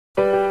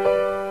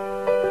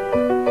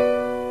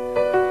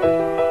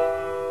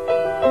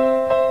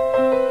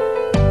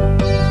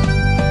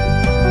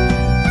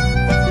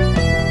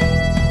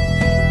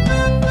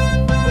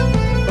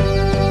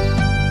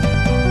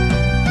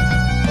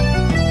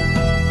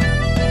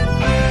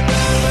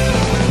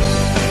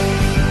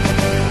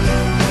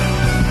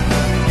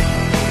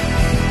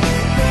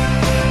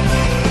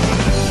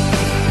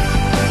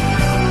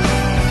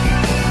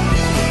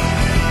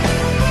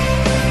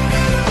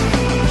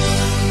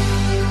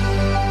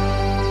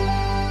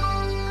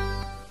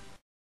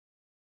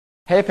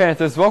Hey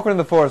Panthers, welcome to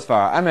the Forest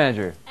Fire. I'm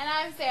Andrew. And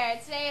I'm Sarah.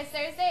 Today is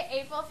Thursday,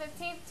 April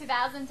 15th,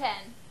 2010.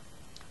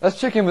 Let's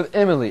check in with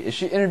Emily as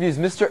she interviews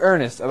Mr.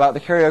 Ernest about the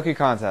karaoke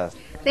contest.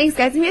 Thanks,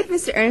 guys. I'm here with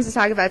Mr. Ernest to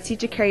talk about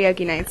Teacher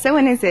Karaoke Night. So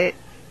when is it?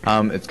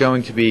 It's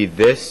going to be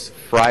this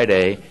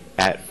Friday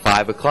at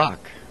 5 o'clock.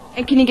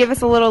 And can you give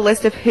us a little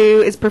list of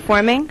who is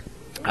performing?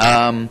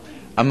 I'm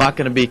not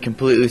going to be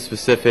completely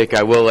specific.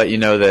 I will let you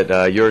know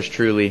that yours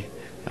truly,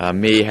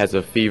 me, has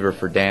a fever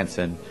for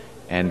dancing,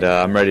 and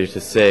I'm ready to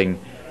sing.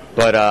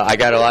 But I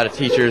got a lot of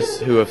teachers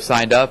who have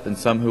signed up and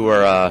some who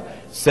are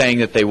saying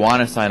that they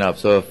want to sign up.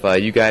 So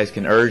if you guys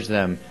can urge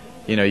them,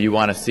 you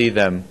want to see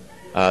them,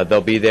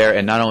 they'll be there.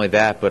 And not only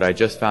that, but I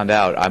just found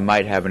out I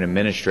might have an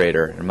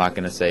administrator. I'm not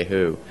going to say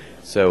who.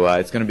 So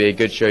it's going to be a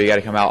good show. You got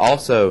to come out.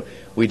 Also,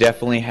 we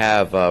definitely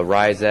have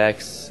Rise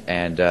X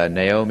and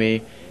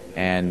Naomi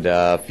and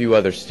a few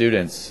other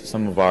students,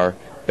 some of our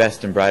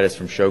best and brightest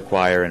from show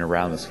choir and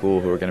around the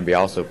school who are going to be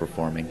also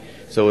performing.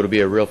 So it'll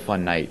be a real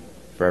fun night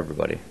for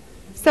everybody.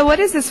 So what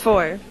is this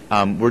for?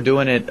 We're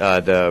doing it,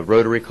 the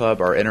Rotary Club,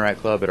 our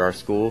Interact Club at our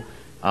school,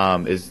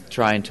 is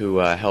trying to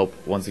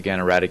help once again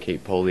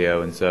eradicate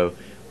polio. And so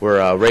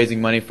we're raising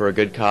money for a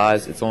good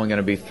cause. It's only going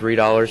to be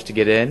 $3 to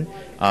get in,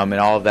 and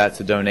all of that's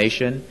a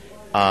donation.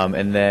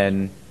 And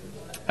then,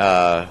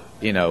 the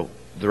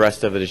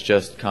rest of it is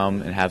just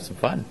come and have some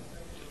fun.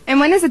 And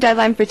when is the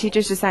deadline for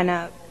teachers to sign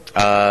up?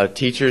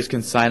 Teachers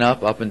can sign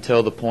up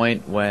until the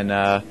point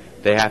when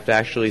they have to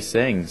actually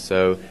sing.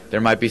 So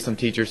there might be some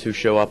teachers who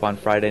show up on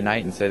Friday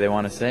night and say they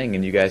want to sing,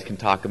 and you guys can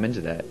talk them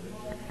into that.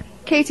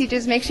 Okay,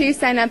 teachers, make sure you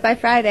sign up by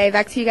Friday.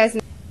 Back to you guys.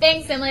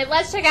 Thanks, Emily.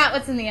 Let's check out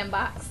what's in the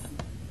inbox.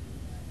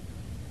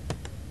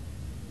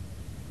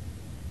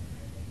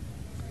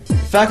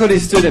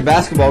 Faculty-student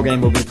basketball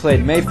game will be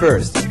played May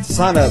 1st. To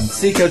sign up,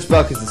 see Coach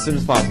Buckets as soon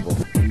as possible.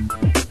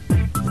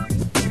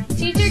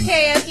 Teacher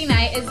Karaoke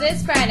Night is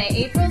this Friday,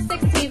 April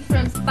 16th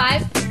from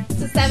 5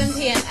 to 7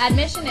 p.m.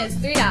 Admission is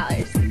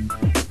 $3.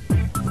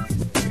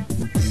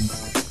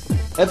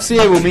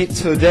 FCA will meet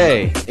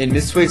today in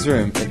Miss Twig's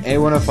room in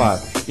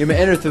A105. You may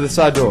enter through the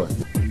side door.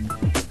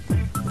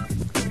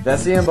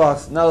 That's the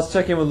inbox. Now let's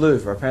check in with Lou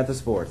for our Panther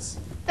Sports.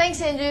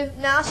 Thanks, Andrew.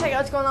 Now let's check out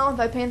what's going on with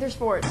our Panther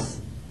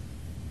Sports.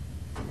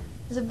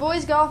 There's a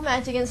boys golf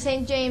match against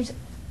St. James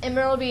in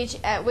Myrtle Beach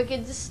at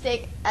Wicked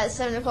Stick at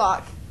 7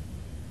 o'clock.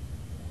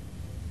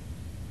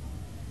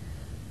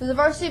 There's a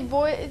varsity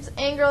boys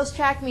and girls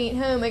track meet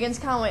home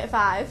against Conway at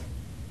 5.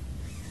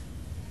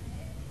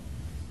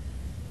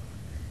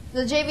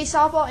 The JV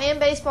softball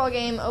and baseball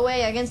game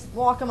away against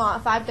Waccamaw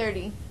at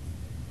 5:30.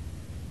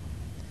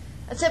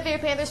 That's it for your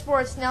Panther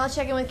Sports. Now let's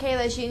check in with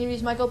Kayla as she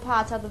interviews Michael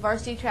Potts of the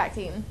varsity track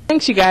team.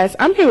 Thanks, you guys.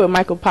 I'm here with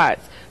Michael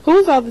Potts. Who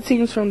was all the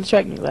teams from the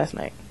track meet last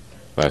night?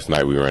 Last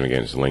night we ran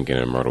against Lincoln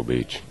and Myrtle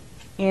Beach.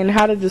 And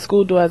how did the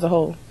school do as a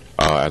whole?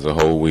 As a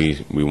whole,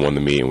 we won the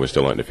meet and we're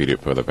still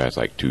undefeated for the past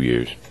 2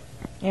 years.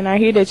 And I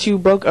hear that you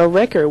broke a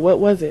record. What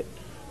was it?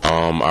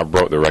 I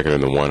broke the record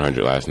in the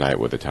 100 last night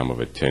with a time of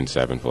a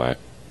 10.7 flat.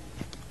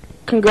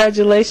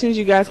 Congratulations.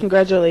 You guys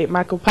congratulate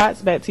Michael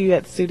Potts. Back to you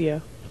at the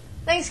studio.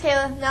 Thanks,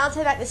 Kayla. Now let's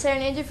head back to Sarah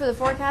and Andrew for the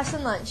forecast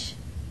and lunch.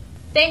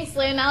 Thanks,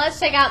 Lou. Now let's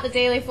check out the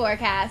daily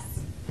forecast.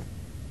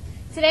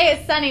 Today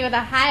is sunny with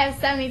a high of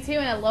 72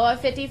 and a low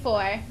of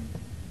 54.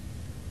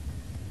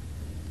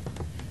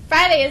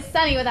 Friday is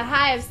sunny with a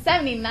high of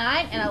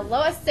 79 and a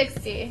low of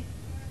 60.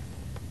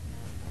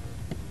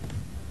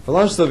 For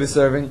lunch they'll be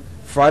serving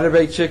fried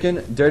baked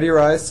chicken, dirty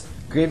rice,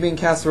 green bean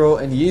casserole,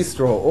 and yeast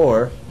roll,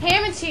 or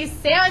ham and cheese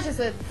sandwiches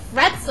with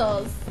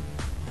pretzels.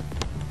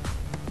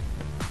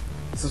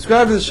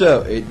 subscribe to the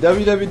show at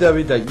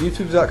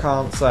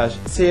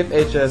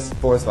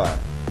www.youtube.com/CFHS4S5.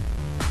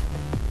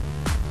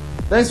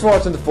 Thanks for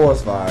watching the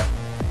Forest Fire,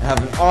 and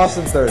have an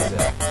awesome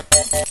Thursday.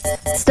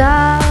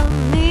 Stop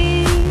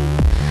me,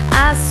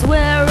 I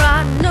swear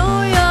I know.